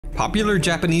Popular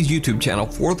Japanese YouTube channel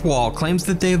Fourth Wall claims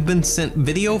that they have been sent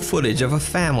video footage of a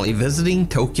family visiting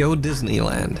Tokyo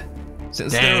Disneyland.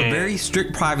 Since there are very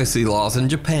strict privacy laws in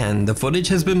Japan, the footage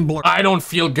has been blurred. I don't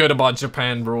feel good about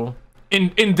Japan, bro.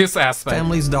 In this aspect.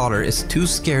 Family's daughter is too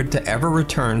scared to ever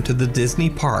return to the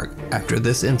Disney park after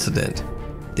this incident.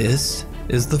 This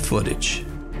is the footage.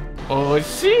 Oh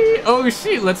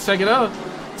shit, let's check it out.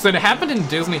 So it happened in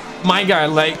Disney. My guy,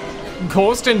 like,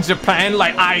 ghost in Japan,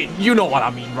 like, you know what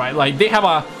I mean, right? Like, they have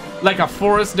a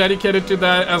forest dedicated to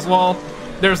that as well.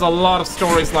 There's a lot of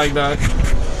stories like that.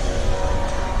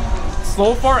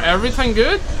 So far, everything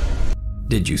good?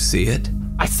 Did you see it?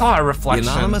 I saw a reflection.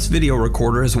 The anonymous video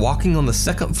recorder is walking on the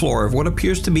second floor of what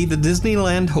appears to be the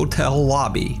Disneyland hotel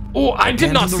lobby. Oh, I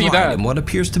did not see that. And what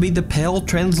appears to be the pale,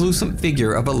 translucent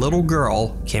figure of a little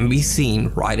girl can be seen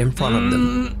right in front of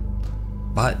them.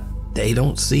 But they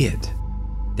don't see it.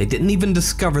 They didn't even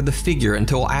discover the figure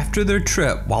until after their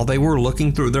trip while they were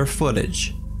looking through their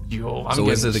footage. Yo, I'm so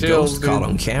is it a ghost caught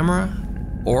on camera?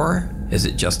 Or is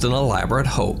it just an elaborate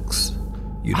hoax?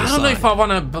 You decide. I don't know if I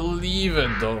want to believe it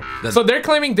though. So they're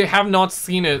claiming they have not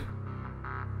seen it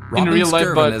in real life,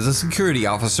 but is a security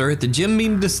officer at the Jim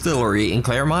Beam Distillery in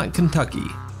Claremont, Kentucky.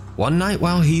 One night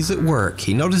while he's at work,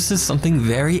 he notices something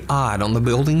very odd on the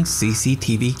building's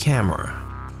CCTV camera.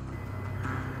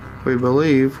 We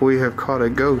believe we have caught a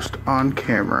ghost on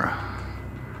camera.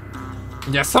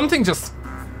 Yeah, something just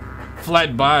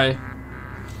fled by.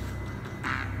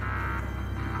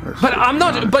 But I'm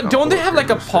not. But don't they have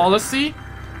like a policy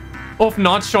of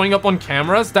not showing up on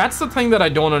cameras? That's the thing that I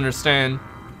don't understand.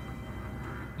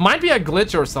 Might be a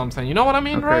glitch or something. You know what I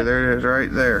mean, right? Okay, there it is,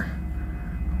 right there.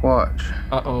 Watch.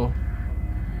 Uh-oh.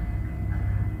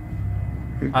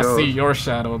 I see your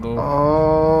shadow though.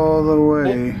 All the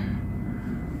way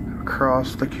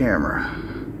across the camera.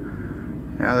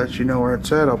 Now that you know where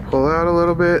it's at, I'll pull out a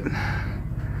little bit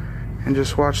and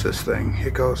just watch this thing.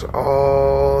 It goes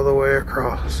all the way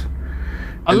across.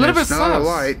 A little bit sus. No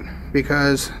light,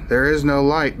 because there is no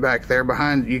light back there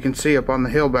behind. You can see up on the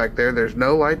hill back there. There's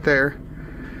no light there.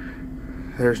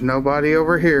 There's nobody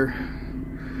over here,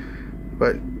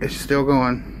 but it's still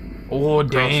going. Oh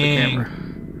across the camera.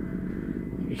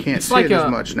 dang! You can't see it as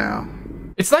much now.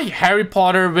 It's like Harry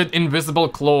Potter with invisible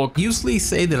cloak. Usually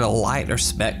say that a light or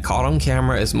speck caught on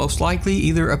camera is most likely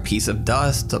either a piece of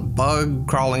dust, a bug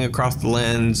crawling across the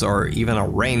lens, or even a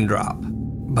raindrop.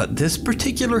 But this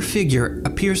particular figure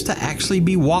appears to actually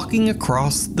be walking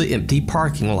across the empty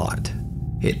parking lot.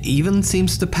 It even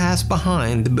seems to pass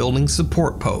behind the building's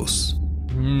support posts.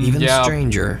 Even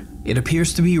stranger, it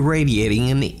appears to be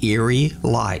radiating an eerie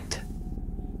light.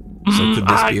 So could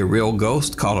this be a real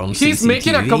ghost caught on CCTV? He's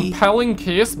making a compelling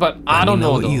case, but I don't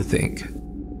know what though. you think.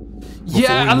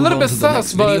 Yeah, a little bit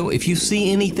sus, but if you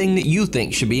see anything that you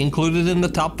think should be included in the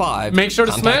top 5, make sure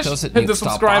to smash, hit the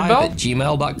subscribe bell at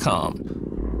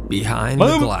gmail.com. Behind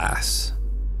the glass.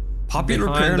 Popular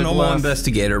paranormal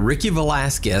investigator Ricky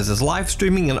Velasquez is live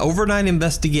streaming an overnight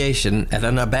investigation at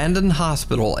an abandoned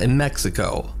hospital in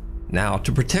Mexico. Now,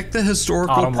 to protect the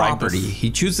historical property,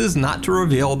 he chooses not to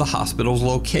reveal the hospital's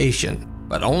location,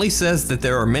 but only says that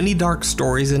there are many dark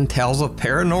stories and tales of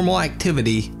paranormal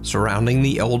activity surrounding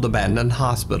the old abandoned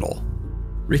hospital.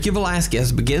 Ricky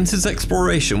Velasquez begins his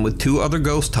exploration with 2 other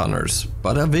ghost hunters,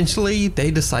 but eventually they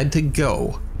decide to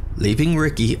go, leaving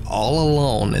Ricky all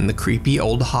alone in the creepy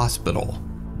old hospital.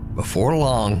 Before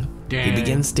long, he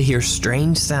begins to hear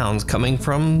strange sounds coming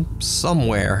from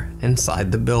somewhere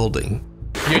inside the building.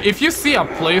 If you see a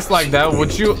place like that,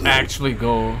 would you actually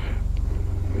go?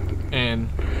 And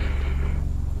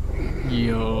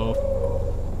yo.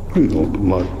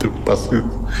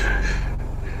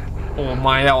 Oh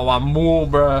my amor,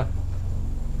 bruh.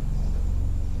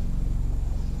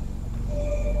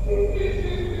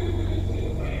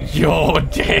 Yo,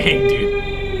 dang, dude.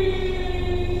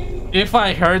 If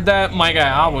I heard that, my guy,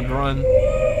 I would run.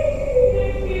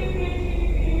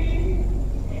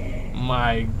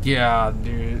 My god,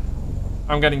 dude.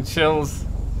 I'm getting chills.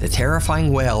 The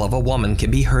terrifying wail of a woman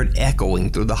can be heard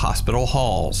echoing through the hospital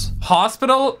halls.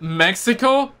 Hospital?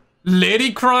 Mexico?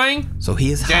 Lady crying? So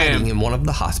he is hiding in one of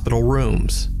the hospital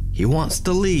rooms. He wants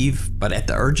to leave, but at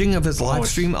the urging of his live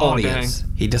stream audience,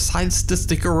 he decides to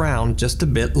stick around just a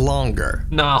bit longer.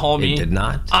 Nah, homie. It did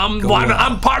not. I'm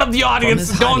part of the audience.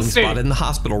 From his hiding spot in the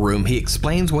hospital room, he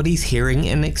explains what he's hearing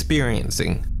and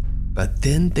experiencing. But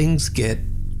then things get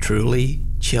truly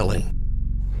chilling.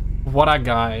 What a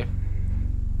guy.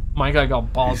 My guy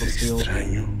got balls of steel.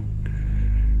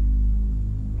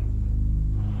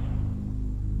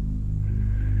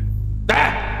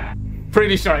 Ah!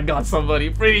 Pretty sure I got somebody.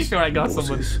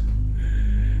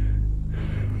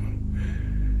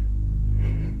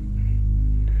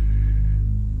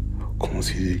 como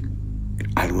si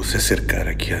algo se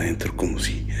acercara aquí adentro, como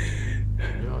si...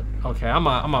 Okay, I'm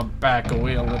a back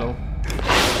away a little.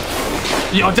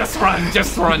 Yo, just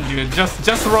run, dude.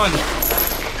 Just run.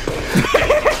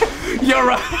 You're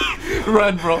right.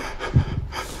 Run, bro.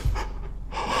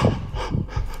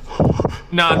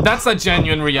 Nah, that's a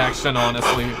genuine reaction,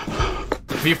 honestly.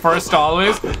 Be first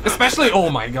always, especially. Oh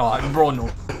my god, bro, no.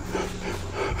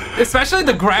 Especially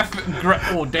the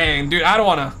oh dang, dude, I don't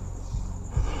wanna.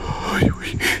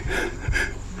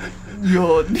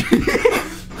 Yo,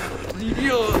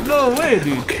 yo, no way,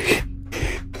 dude.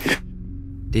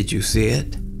 Did you see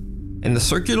it? In the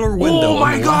circular window, oh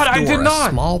my god, left door, I did not.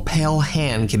 A small pale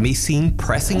hand can be seen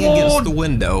pressing against the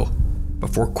window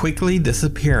before quickly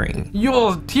disappearing.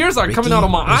 Yo, tears are coming out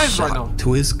of my eyes right now.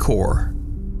 To his core,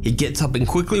 he gets up and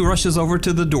quickly rushes over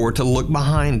to the door to look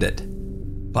behind it,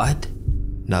 but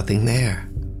nothing there.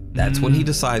 That's when he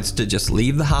decides to just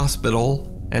leave the hospital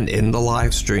and end the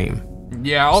live stream.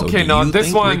 Yeah, okay, so no, you this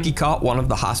think one. Ricky caught one of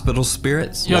the hospital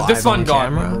spirits Yeah, live this one on got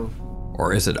camera, me.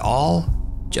 or is it all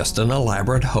just an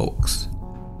elaborate hoax?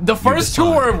 The first two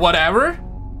were whatever.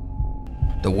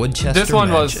 The Woodchester This one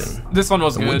Mansion.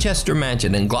 was The good. Woodchester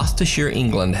Mansion in Gloucestershire,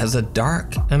 England has a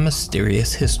dark and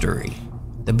mysterious history.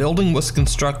 The building was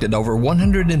constructed over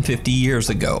 150 years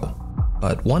ago,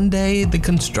 but one day the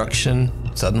construction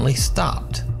suddenly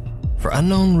stopped. For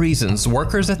unknown reasons,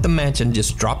 workers at the mansion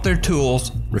just dropped their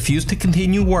tools, refused to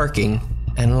continue working,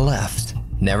 and left,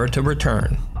 never to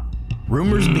return.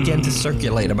 Rumors began to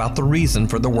circulate about the reason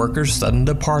for the workers' sudden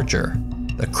departure.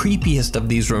 The creepiest of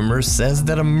these rumors says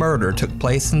that a murder took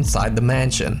place inside the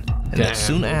mansion, and that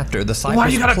soon after the site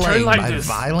was plagued by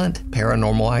violent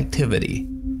paranormal activity.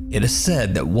 It is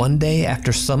said that one day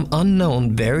after some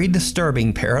unknown, very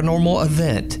disturbing paranormal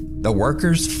event, the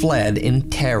workers fled in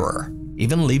terror,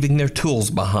 even leaving their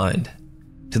tools behind.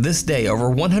 To this day, over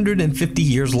 150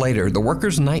 years later, the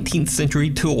workers' 19th century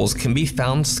tools can be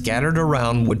found scattered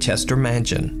around Woodchester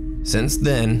Mansion. Since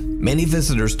then, many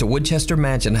visitors to Woodchester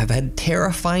Mansion have had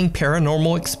terrifying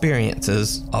paranormal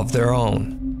experiences of their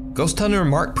own. Ghost hunter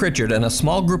Mark Pritchard and a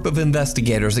small group of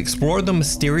investigators explored the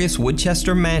mysterious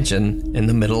Woodchester Mansion in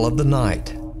the middle of the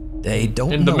night. They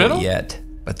don't know it yet,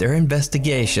 but their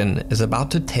investigation is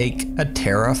about to take a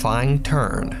terrifying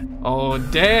turn. Oh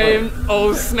damn!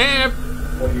 Oh snap!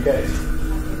 What you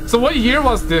guys? So what year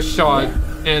was this shot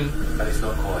in? That is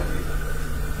not quite.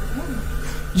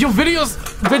 Your videos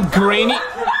with grainy.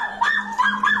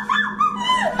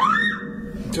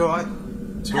 It's alright.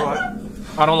 It's alright.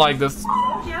 I don't like this.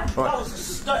 Right.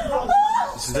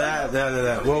 It's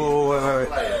there. Whoa, wait.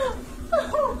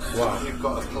 Wow. You've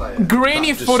got to play it.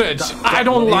 Grainy footage. I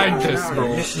don't like this,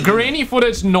 bro. Grainy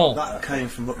footage, no. That came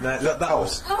from up there. Look, that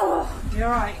was. Oh, you're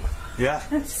right. Yeah.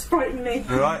 That's frightening me.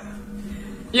 You right?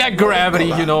 Yeah, gravity.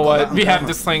 You know what? We have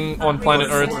this thing on planet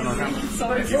Earth.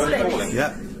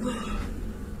 Yeah.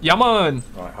 Yeah, man.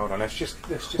 Right, hold on. Let's just.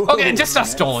 Okay, just a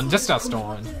stone. Just a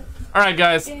stone. All right,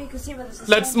 guys.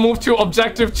 Let's move to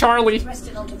Objective Charlie. I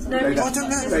don't know.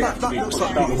 That looks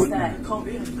like that.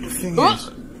 The thing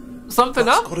is, Something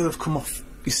that's up? got to have come off.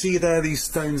 You see there, these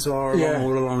stones are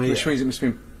all along here. Which means it must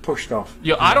have been pushed off.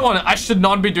 Yo, I don't want to. I should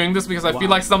not be doing this because I feel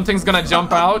like something's gonna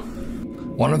jump out.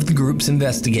 One of the group's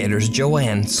investigators,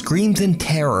 Joanne, screams in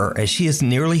terror as she is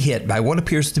nearly hit by what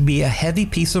appears to be a heavy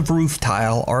piece of roof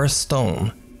tile or a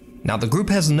stone. Now, the group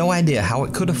has no idea how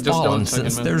it could have fallen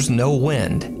since there's no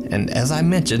wind, and as I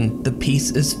mentioned, the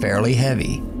piece is fairly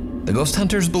heavy. The ghost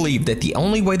hunters believe that the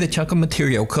only way the chunk of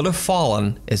material could have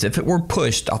fallen is if it were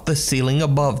pushed off the ceiling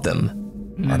above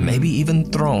them, or maybe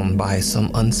even thrown by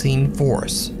some unseen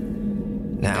force.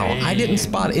 Now, I didn't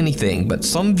spot anything, but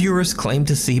some viewers claim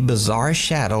to see bizarre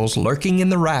shadows lurking in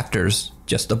the rafters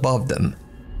just above them.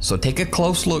 So take a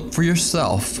close look for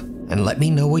yourself and let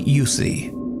me know what you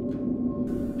see.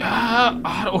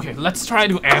 Okay, let's try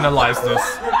to analyze this.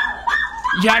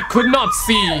 Yeah, I could not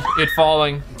see it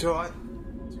falling. It's alright.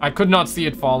 I could not see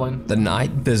it falling. The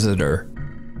Night Visitor.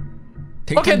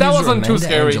 TikTok Okay, that user wasn't too Amanda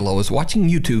scary. Angelo is watching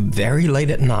YouTube very late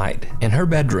at night in her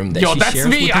bedroom that Yo, she that's shares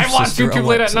me. with her I watch sister YouTube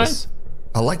late at Alexis.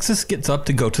 Alexis gets up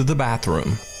to go to the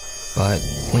bathroom, but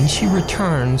when she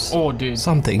returns, Oh, dude.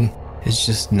 something is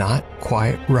just not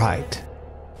quite right.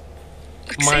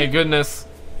 My goodness.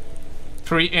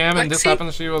 3 a.m. and this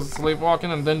happened. She was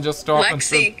sleepwalking and then just stopped and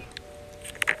said,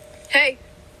 Hey.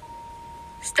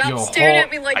 Stop staring at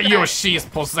me like that. Yo, she's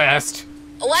possessed.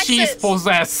 Alexis. She's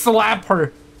possessed. Slap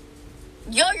her.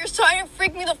 Yo, you're starting to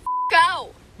freak me the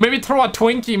out. Maybe throw a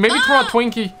Twinkie. Maybe throw a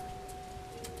Twinkie.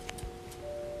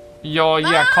 Yo,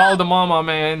 yeah, call the mama,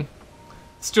 man.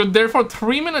 Stood there for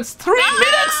 3 minutes. 3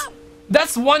 minutes?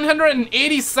 That's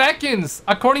 180 seconds,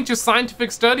 according to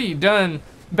scientific study done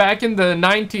back in the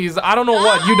 90s. I don't know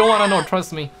what. You don't want to know,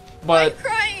 trust me. But I'm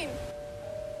crying.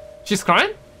 She's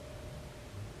crying?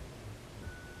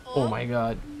 Oh my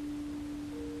god.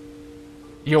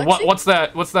 Yo, what's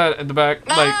that? What's that at the back?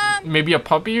 Mom. Like maybe a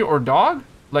puppy or dog?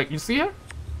 Like you see her?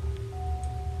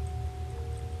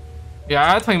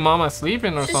 Yeah, I think Mama's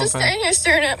sleeping or She's something. just standing here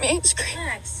staring at me.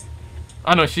 Screaming.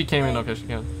 Oh no, she came in. Okay, she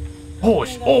came. Oh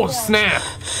snap!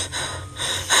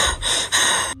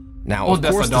 Now, of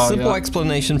that's course, a dog, the simple yeah.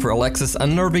 explanation for Alexis'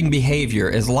 unnerving behavior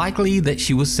is likely that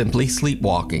she was simply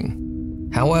sleepwalking.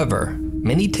 However,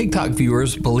 many TikTok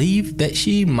viewers believe that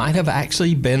she might have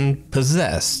actually been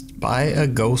possessed by a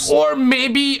ghost. Or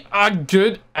maybe a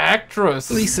good actress.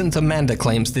 Especially since Amanda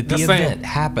claims that the event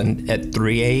happened at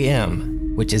 3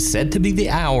 a.m., which is said to be the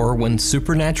hour when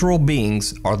supernatural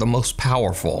beings are the most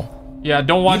powerful. Yeah,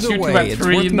 don't watch Either YouTube way, at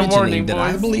 3 in the morning, that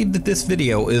I boys. believe that this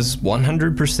video is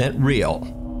 100% real.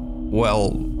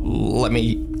 Well, let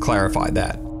me clarify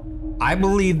that. I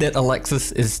believe that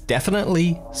Alexis is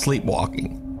definitely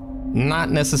sleepwalking. Not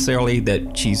necessarily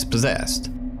that she's possessed.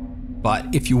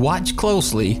 But if you watch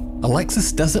closely,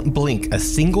 Alexis doesn't blink a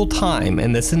single time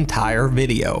in this entire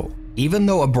video, even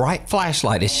though a bright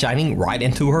flashlight is shining right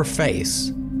into her face.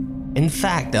 In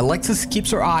fact, Alexis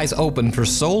keeps her eyes open for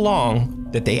so long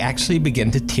that they actually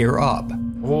begin to tear up.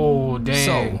 Oh, dang.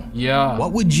 So, yeah.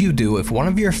 What would you do if one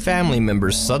of your family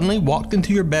members suddenly walked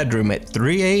into your bedroom at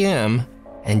 3 a.m.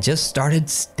 and just started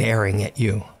staring at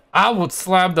you? I would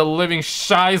slap the living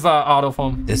shiza out of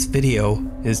him. This video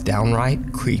is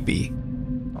downright creepy.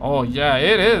 Oh yeah,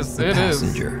 it is. It is.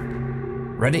 Passenger.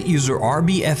 Reddit user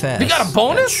RBFS, They got a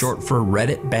bonus? that's short for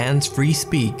Reddit Bans Free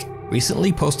Speak,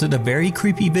 recently posted a very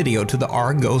creepy video to the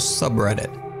R-Ghost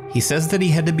subreddit. He says that he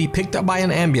had to be picked up by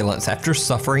an ambulance after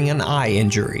suffering an eye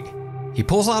injury. He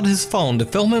pulls out his phone to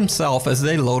film himself as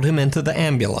they load him into the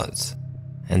ambulance.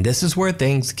 And this is where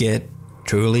things get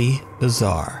truly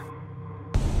bizarre.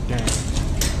 Dang.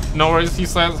 No worries, he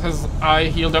says his eye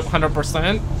healed up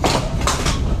 100%.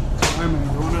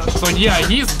 So yeah,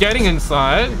 he's getting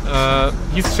inside.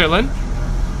 He's chilling.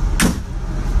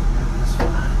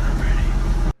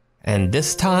 And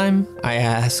this time, I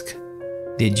ask,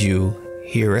 did you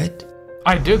hear it?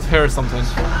 I did hear something.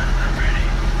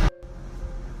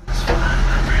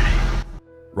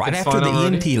 Right It's after fine the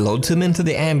already. EMT loads him into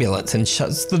the ambulance and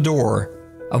shuts the door,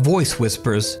 a voice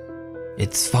whispers,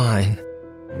 "It's fine.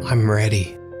 I'm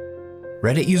ready."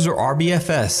 Reddit user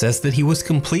RBFS says that he was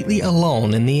completely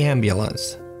alone in the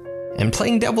ambulance. And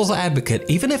playing devil's advocate,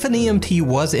 even if an EMT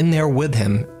was in there with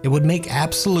him, it would make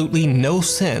absolutely no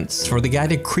sense for the guy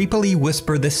to creepily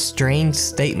whisper this strange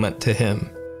statement to him.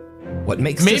 What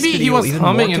makes Maybe this he video was even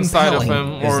humming more inside of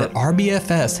compelling him, is or- that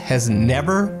RBFS has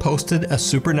never posted a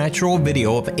supernatural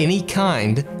video of any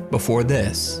kind before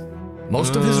this.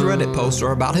 Most of his Reddit posts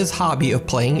are about his hobby of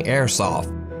playing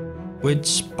airsoft,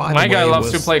 which, by My the guy way,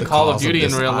 loves was to play the Call of cause Duty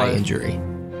in this real eye life. injury.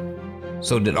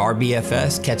 So did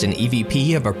RBFS catch an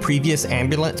EVP of a previous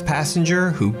ambulance passenger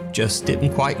who just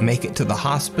didn't quite make it to the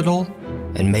hospital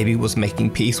and maybe was making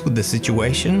peace with the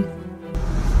situation?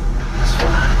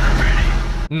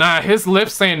 Nah, his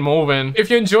lips ain't moving. If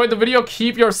you enjoyed the video,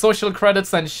 keep your social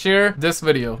credits and share this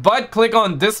video. But click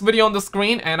on this video on the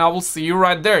screen and I will see you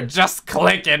right there. Just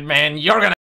click it, man. You're gonna